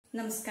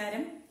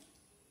നമസ്കാരം.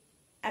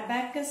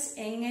 അബാക്കസ്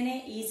എങ്ങനെ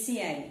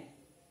ഈസിയായി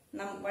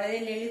വളരെ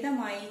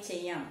ലളിതമായി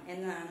ചെയ്യാം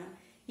എന്നാണ്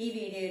ഈ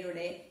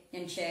വീഡിയോയിലൂടെ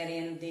ഞാൻ ഷെയർ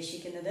ചെയ്യാൻ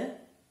ഉദ്ദേശിക്കുന്നത്.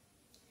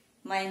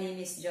 My name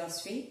is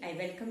Josephy. I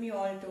welcome you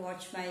all to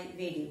watch my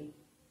video.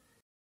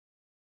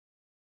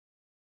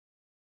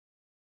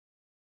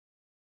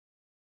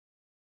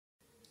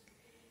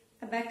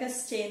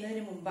 Abacus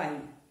ചെയ്യുന്നതിന്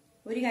മുമ്പായി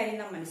ഒരു കാര്യം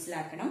നാം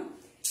മനസ്സിലാക്കണം.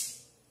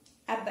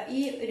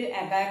 ഈ ഒരു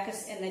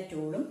അബാക്കസ് എന്ന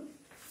ടൂളും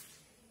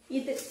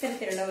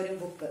ഇത്തരത്തിലുള്ള ഒരു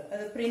ബുക്ക്,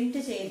 അത്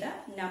പ്രിന്റ് ചെയ്ത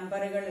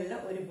നമ്പറുകളുള്ള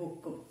ഒരു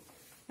ബുക്കും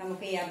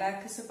നമുക്ക് ഈ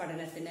അബാക്കസ്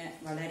പഠനത്തിന്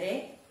വളരെ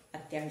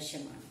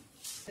അത്യാവശ്യമാണ്.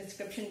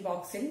 ഡിസ്ക്രിപ്ഷൻ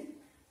ബോക്സിൽ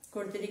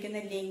കൊടുത്തിരിക്കുന്ന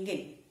ലിങ്കിൽ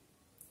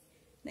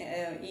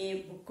ഈ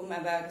ബുക്കും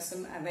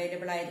അബാക്കസും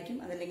അവൈലബിൾ ആയിരിക്കും.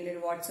 അതല്ലെങ്കിൽ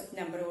ഒരു വാട്സപ്പ്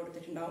നമ്പർ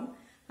കൊടുത്തിട്ടുണ്ടാവും.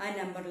 ആ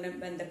നമ്പറിൽ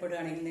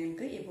ബന്ധപ്പെടുകയാണെങ്കിൽ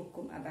നിങ്ങൾക്ക് ഈ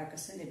ബുക്കും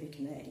അബാക്കസും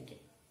ലഭിക്കുന്നതായിരിക്കും.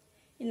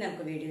 ഇനി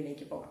നമുക്ക്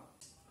വീഡിയോയിലേക്ക് പോകാം.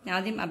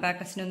 ആദ്യം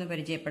അബാക്കസിനെ ഒന്ന്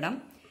പരിചയപ്പെടാം.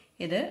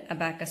 ഇത്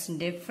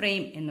അബാക്കസിന്റെ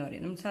ഫ്രെയിം എന്ന്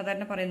പറയും. നമ്മൾ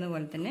സാധാരണ പറയുന്ന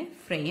പോലെ തന്നെ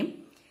ഫ്രെയിം.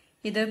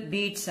 ഇത്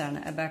ബീഡ്സ് ആണ്,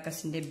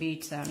 അബാക്കസിന്റെ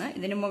ബീഡ്സ് ആണ്.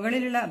 ഇതിന്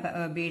മുകളിലുള്ള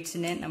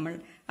ബീഡ്സിനെ നമ്മൾ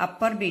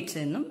അപ്പർ ബീഡ്സ്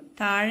എന്നും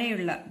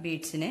താഴെയുള്ള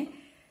ബീഡ്സിനെ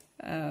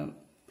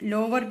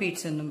ലോവർ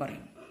ബീഡ്സ് എന്നും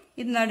പറയും.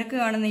 ഇത് നടുക്ക്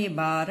കാണുന്ന ഈ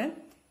ബാർ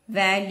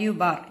വാല്യൂ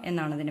ബാർ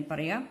എന്നാണ് ഇതിന്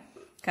പറയുക.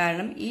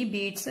 കാരണം ഈ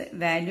ബീഡ്സ്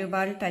വാല്യൂ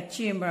ബാറിൽ ടച്ച്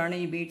ചെയ്യുമ്പോഴാണ്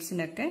ഈ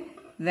ബീഡ്സിനൊക്കെ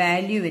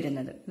വാല്യൂ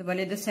വരുന്നത്.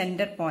 അതുപോലെ ഇത്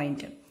സെന്റർ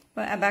പോയിന്റ്.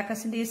 അപ്പൊ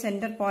അബാക്കസിന്റെ ഈ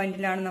സെന്റർ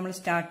പോയിന്റിലാണ് നമ്മൾ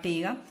സ്റ്റാർട്ട്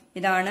ചെയ്യുക.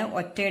 ഇതാണ്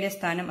ഒറ്റയുടെ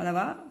സ്ഥാനം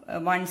അഥവാ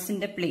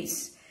വൺസിന്റെ പ്ലേസ്.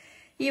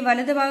 ഈ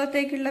വലത്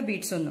ഭാഗത്തേക്കുള്ള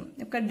ബീഡ്സ് ഒന്നും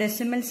ഒക്കെ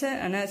ഡെസിമൽസ്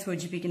ആണ്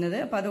സൂചിപ്പിക്കുന്നത്.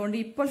 അപ്പൊ അതുകൊണ്ട്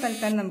ഇപ്പോൾ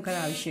തൽക്കാലം നമുക്കത്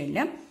ആവശ്യമില്ല.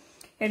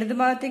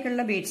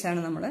 ഇടതുഭാഗത്തേക്കുള്ള ബീഡ്സ്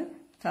ആണ് നമ്മൾ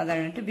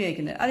സാധാരണയായിട്ട്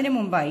ഉപയോഗിക്കുന്നത്. അതിനു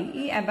മുമ്പായി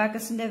ഈ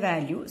അബാക്കസിന്റെ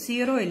വാല്യൂ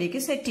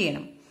 0യിലേക്ക് സെറ്റ്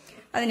ചെയ്യണം.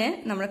 അതിന്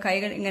നമ്മൾ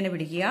കൈകൾ ഇങ്ങനെ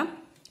പിടിക്കുക.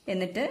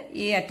 എന്നിട്ട്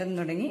ഈ അറ്റം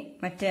തുടങ്ങി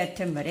മറ്റേ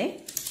അറ്റം വരെ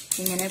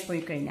ഇങ്ങനെ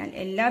പോയി കഴിഞ്ഞാൽ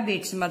എല്ലാ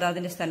ബീഡ്സും അത്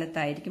അതിന്റെ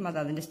സ്ഥലത്തായിരിക്കും, അത്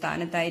അതിന്റെ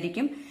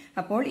സ്ഥാനത്തായിരിക്കും.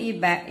 അപ്പോൾ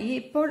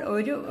ഇപ്പോൾ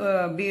ഒരു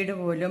ബീഡ്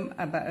പോലും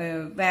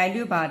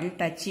വാല്യൂ ബാറിൽ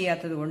ടച്ച്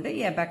ചെയ്യാത്തത് കൊണ്ട് ഈ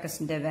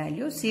അബാക്കസിന്റെ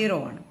വാല്യൂ 0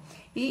 ആണ്.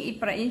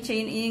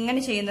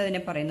 ഇങ്ങനെ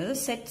ചെയ്യുന്നതിനെ പറയുന്നത്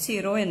സെറ്റ്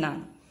 0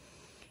 എന്നാണ്.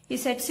 ഈ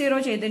സെറ്റ്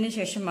 0 ചെയ്തതിനു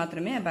ശേഷം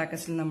മാത്രമേ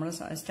അബാക്കസിൽ നമ്മൾ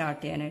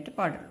സ്റ്റാർട്ട് ചെയ്യാനായിട്ട്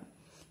പാടുള്ളൂ.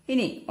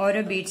 ഇനി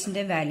ഓരോ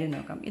ബീഡ്സിന്റെ വാല്യൂ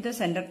നോക്കാം. ഇത്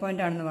സെന്റർ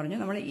പോയിന്റ് ആണെന്ന് പറഞ്ഞു.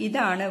 നമ്മൾ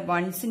ഇതാണ്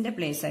വൺസിന്റെ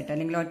പ്ലേസ് ആയിട്ട്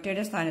അല്ലെങ്കിൽ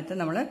ഒറ്റയുടെ സ്ഥാനത്ത്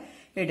നമ്മൾ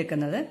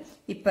എടുക്കുന്നത്.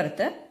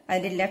 ഇപ്പുറത്ത്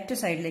അതിന്റെ ലെഫ്റ്റ്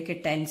സൈഡിലേക്ക്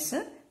ടെൻസ്,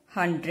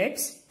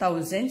 ഹൺഡ്രഡ്സ്,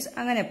 തൗസൻഡ്സ്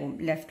അങ്ങനെ പോകും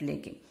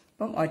ലെഫ്റ്റിലേക്ക്.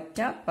 അപ്പം ഒറ്റ,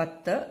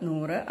 10,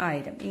 100,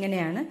 1000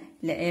 ഇങ്ങനെയാണ്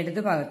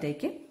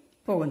ഇടതുഭാഗത്തേക്ക്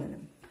പോകുന്നത്.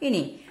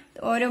 ഇനി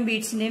ഓരോ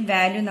ബീഡ്സിന്റെയും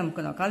വാല്യൂ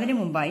നമുക്ക് നോക്കാം. അതിനു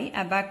മുമ്പായി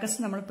അബാക്കസ്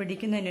നമ്മൾ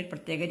പിടിക്കുന്നതിന് ഒരു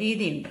പ്രത്യേക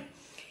രീതിയുണ്ട്.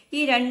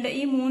 ഈ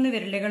 3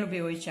 വിരലുകൾ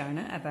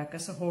ഉപയോഗിച്ചാണ്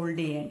അബാക്കസ്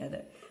ഹോൾഡ് ചെയ്യേണ്ടത്.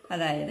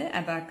 അതായത്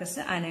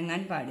അബാക്കസ്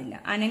അനങ്ങാൻ പാടില്ല.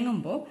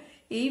 അനങ്ങുമ്പോൾ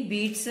ഈ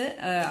ബീഡ്സ്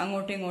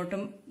അങ്ങോട്ടും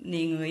ഇങ്ങോട്ടും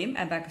നീങ്ങുകയും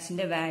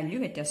അബാക്കസിന്റെ വാല്യൂ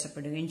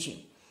വ്യത്യാസപ്പെടുകയും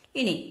ചെയ്യും.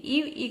 ഇനി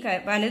ഈ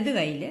വലത്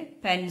കൈയിൽ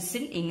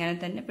പെൻസിൽ ഇങ്ങനെ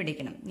തന്നെ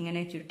പിടിക്കണം.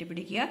 ഇങ്ങനെ ചുരുട്ടി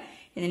പിടിക്കുക.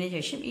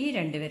 ഇതിനുശേഷം ഈ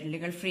 2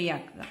 വിരലുകൾ ഫ്രീ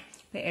ആക്കുക.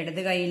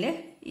 ഇടത് കൈയിൽ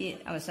ഈ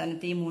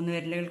അവസാനത്തെ ഈ 3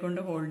 വിരലുകൾ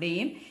കൊണ്ട് ഹോൾഡ്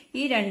ചെയ്യും.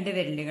 ഈ 2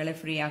 വിരലുകളെ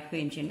ഫ്രീ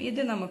ആക്കുകയും ചെയ്യും.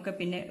 ഇത് നമുക്ക്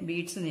പിന്നെ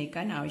ബീഡ്സ്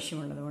നീക്കാൻ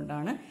ആവശ്യമുള്ളത്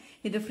കൊണ്ടാണ്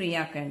ഇത് ഫ്രീ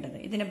ആക്കേണ്ടത്.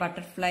 ഇതിന്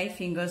ബട്ടർഫ്ലൈ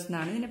ഫിംഗേഴ്സ്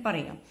എന്നാണ് ഇതിന്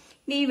പറയുക.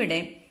 ഇനി ഇവിടെ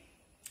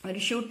ഒരു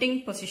ഷൂട്ടിംഗ്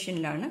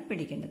പൊസിഷനിലാണ്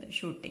പിടിക്കുന്നത്.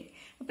 ഷൂട്ടിംഗ്.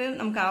 അപ്പോൾ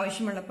നമുക്ക്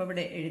ആവശ്യമുള്ളപ്പോൾ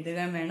ഇവിടെ എഴുതുക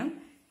വേണം.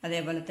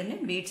 അതേപോലെ തന്നെ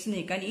ബീഡ്സ്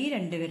നീക്കാൻ ഈ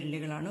 2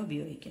 വിരലുകളാണ്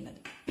ഉപയോഗിക്കുന്നത്.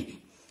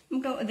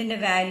 നമുക്ക് ഇതിന്റെ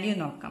വാല്യൂ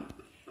നോക്കാം.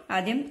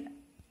 ആദ്യം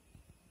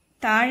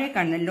താഴെ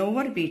കാണുന്ന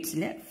ലോവർ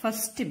ബീഡ്സിൽ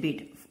ഫസ്റ്റ്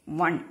ബീഡ്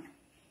 1.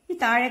 ഈ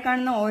താഴെ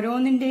കാണുന്ന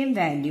ഓരോന്നിന്റെയും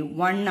വാല്യൂ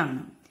 1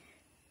 ആണ്.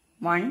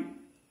 1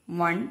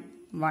 1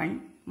 1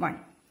 1.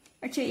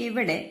 പക്ഷെ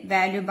ഇവിടെ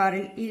വാല്യൂ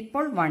ബാറിൽ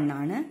ഇപ്പോൾ 1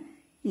 ആണ്.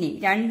 ഇനി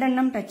 2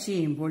 എണ്ണം ടച്ച്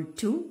ചെയ്യുമ്പോൾ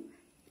 2,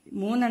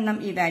 3 എണ്ണം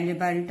ഈ വാല്യൂ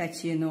ബാറിൽ ടച്ച്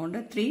ചെയ്യുന്നതുകൊണ്ട്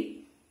 3,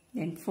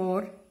 then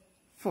 4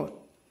 4.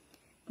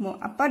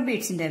 അപ്പർ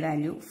ബീഡ്സിന്റെ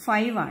വാല്യൂ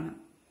 5 ആണ്.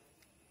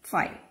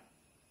 5.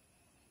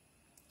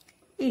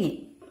 ഇനി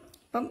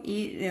ഇപ്പം ഈ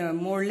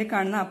മുകളിൽ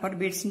കാണുന്ന അപ്പർ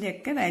ബീഡ്സിന്റെ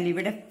ഒക്കെ വാല്യൂ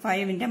ഇവിടെ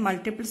 5ന്റെ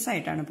മൾട്ടിപ്പിൾസ്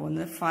ആയിട്ടാണ്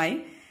പോകുന്നത്. 5,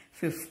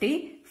 50,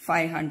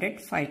 500,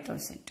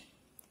 5000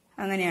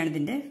 അങ്ങനെയാണ്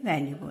ഇതിന്റെ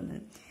വാല്യൂ പോകുന്നത്.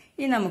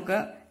 ഇനി നമുക്ക്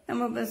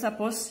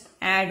സപ്പോസ്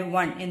ആഡ്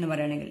 1 എന്ന്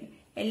പറയുകയാണെങ്കിൽ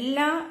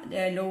എല്ലാ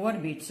ലോവർ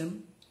ബീഡ്സും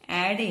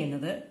ആഡ്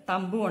ചെയ്യുന്നത്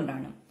തമ്പ്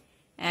കൊണ്ടാണ്.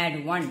 ആഡ്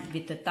 1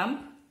 വിത്ത്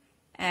തമ്പ്,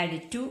 ആഡ്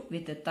 2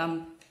 വിത്ത്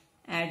തമ്പ്,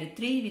 ആഡ്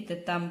 3 വിത്ത്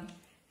തമ്പ്,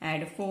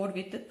 ആഡ് 4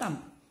 വിത്ത്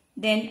തമ്പ്,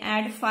 ദെൻ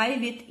ആഡ് 5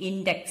 വിത്ത്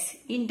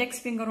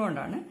ഇൻഡെക്സ് ഫിംഗർ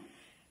കൊണ്ടാണ്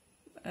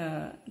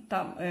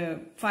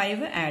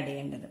 5 ആഡ്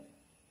ചെയ്യേണ്ടത്.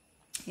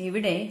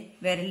 ഇവിടെ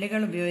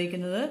വിരലുകൾ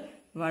ഉപയോഗിക്കുന്നത്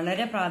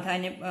വളരെ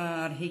പ്രാധാന്യം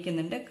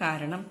അർഹിക്കുന്നുണ്ട്.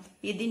 കാരണം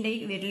ഇതിന്റെ ഈ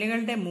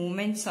വിരലുകളുടെ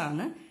മൂവ്മെന്റ്സ്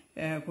ആണ്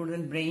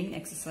കൂടുതൽ ബ്രെയിൻ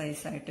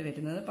എക്സസൈസ് ആയിട്ട്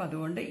വരുന്നത്. അപ്പൊ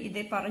അതുകൊണ്ട്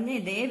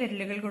ഇതേ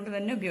വിരലുകൾ കൊണ്ട്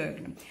തന്നെ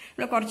ഉപയോഗിക്കണം.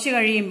 നമ്മൾ കുറച്ച്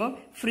കഴിയുമ്പോൾ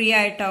ഫ്രീ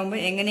ആയിട്ടാവുമ്പോൾ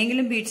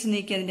എങ്ങനെയെങ്കിലും ബീഡ്സ്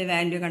നീക്കി അതിന്റെ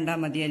വാല്യൂ കണ്ടാൽ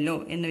മതിയല്ലോ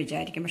എന്ന്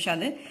വിചാരിക്കും. പക്ഷെ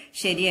അത്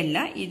ശരിയല്ല.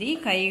 ഇത് ഈ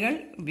കൈകൾ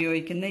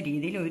ഉപയോഗിക്കുന്ന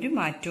രീതിയിൽ ഒരു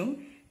മാറ്റവും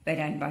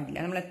വരാൻ പാടില്ല.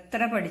 നമ്മൾ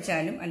എത്ര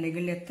പഠിച്ചാലും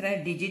അല്ലെങ്കിൽ എത്ര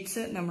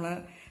ഡിജിറ്റ്സ് നമ്മൾ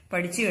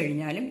പഠിച്ചു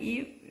കഴിഞ്ഞാലും ഈ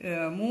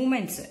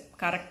മൂവ്മെന്റ്സ്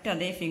കറക്റ്റ്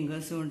അതേ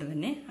ഫിംഗേഴ്സ് കൊണ്ട്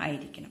തന്നെ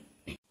ആയിരിക്കണം.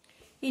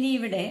 ഇനി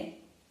ഇവിടെ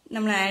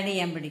നമ്മൾ ആഡ്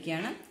ചെയ്യാൻ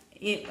പഠിക്കുകയാണ്.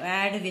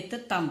 add with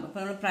thumb. അപ്പോൾ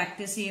നമ്മൾ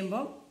പ്രാക്ടീസ്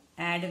ചെയ്യുമ്പോൾ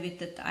add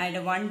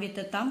 1 with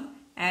thumb,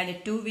 add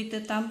 2 with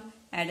thumb,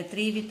 add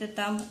 3 with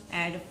thumb,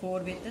 add 4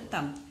 with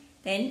thumb.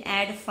 Then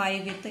add 5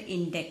 with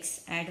index.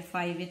 Add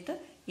 5 with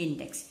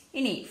index.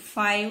 Ini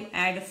 5,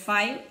 add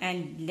 5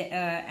 and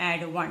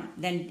add 1.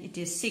 Then it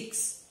is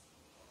 6.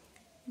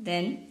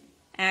 Then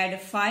add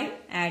 5,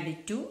 add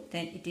 2,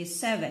 then it is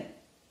 7.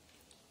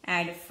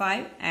 Add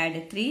 5, add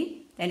 3,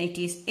 then it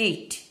is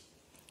 8.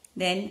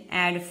 Then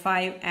add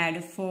 5, add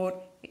 4,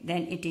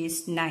 then it is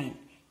 9.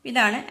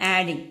 ഇതാണ്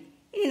adding.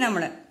 ഇനി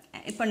നമ്മൾ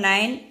ഇപ്പോൾ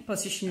 9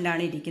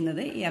 പൊസിഷനിലാണ്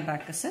ഇരിക്കുന്നത് ഈ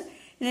abacus.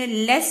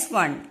 Less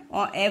 1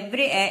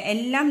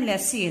 എല്ലാം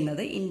less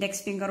ചെയ്യുന്നത്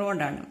index finger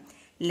കൊണ്ടാണ്.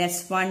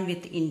 Less 1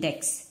 with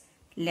index,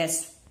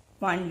 less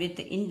 1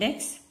 with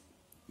index,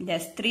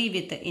 less 3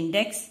 with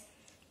index,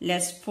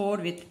 less 4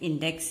 with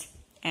index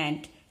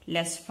and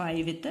less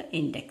 5 with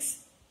index.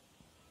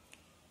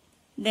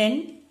 Then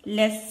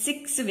less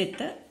 6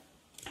 with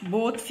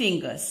both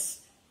fingers.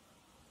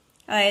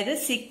 അതായത്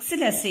 6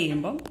 ലെസ്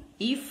ചെയ്യുമ്പം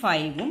ഈ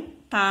 5ഉം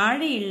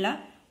താഴെയുള്ള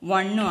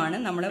 1ഉം ആണ്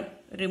നമ്മൾ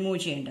റിമൂവ്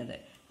ചെയ്യേണ്ടത്.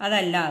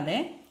 അതല്ലാതെ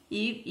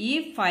ഈ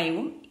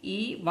 5ഉം ഈ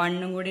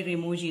 1ഉം കൂടി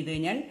റിമൂവ് ചെയ്ത്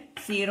കഴിഞ്ഞാൽ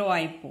 0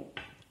 ആയി പോകും.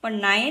 അപ്പം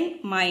 9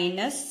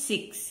 minus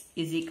 6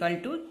 is equal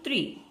to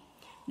 3.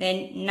 Then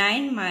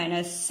 9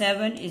 minus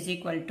 7 is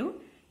equal to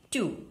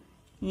 2.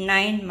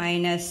 9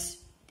 minus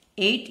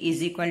 8 is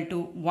equal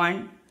to 1.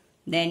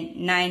 Then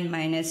 9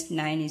 minus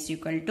 9 is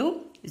equal to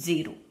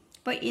 0.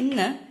 അപ്പോൾ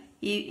ഇന്ന്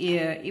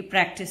ഈ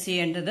പ്രാക്ടീസ്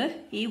ചെയ്യേണ്ടത്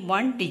ഈ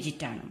 1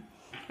 ഡിജിറ്റ് ആണ്.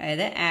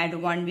 അതായത് ആഡ്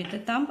 1 വിത്ത്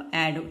തമ്പ്,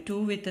 ആഡ് 2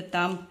 വിത്ത്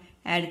തമ്പ്,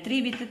 ആഡ് 3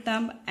 വിത്ത്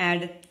തമ്പ്,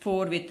 ആഡ്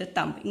 4 വിത്ത്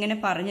തമ്പ്. ഇങ്ങനെ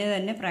പറഞ്ഞ്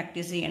തന്നെ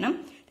പ്രാക്ടീസ് ചെയ്യണം.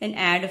 ദെൻ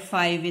ആഡ്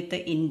 5 വിത്ത്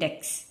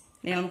ഇൻഡെക്സ്.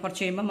 നമ്മൾ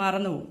കുറച്ച് കഴിയുമ്പോൾ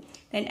മറന്നു പോകും.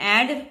 Then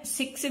add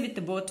 6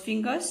 with both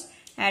fingers,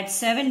 add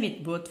 7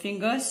 with both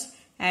fingers,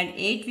 add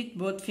 8 with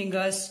both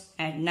fingers,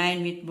 add 9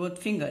 with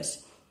both fingers.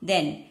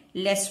 Then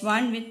less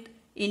 1 with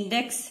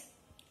index,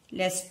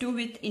 less 2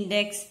 with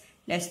index,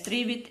 less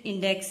 3 with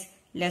index,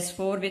 less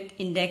 4 with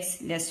index,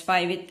 less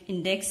 5 with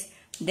index,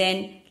 then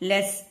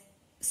less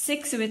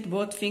 6 with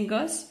both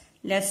fingers,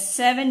 less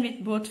 7 with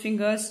both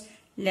fingers,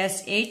 less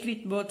 8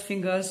 with both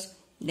fingers,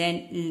 then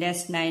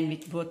less 9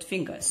 with both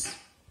fingers.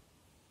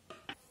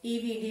 ഈ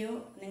video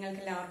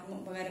നിങ്ങൾക്ക് എല്ലാവർക്കും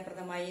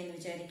ഉപകാരപ്രദമായി എന്ന്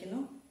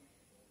വിചാരിക്കുന്നു.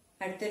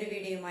 അടുത്തൊരു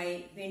വീഡിയോയുമായി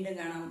വീണ്ടും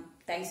കാണാം.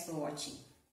 Thanks for watching.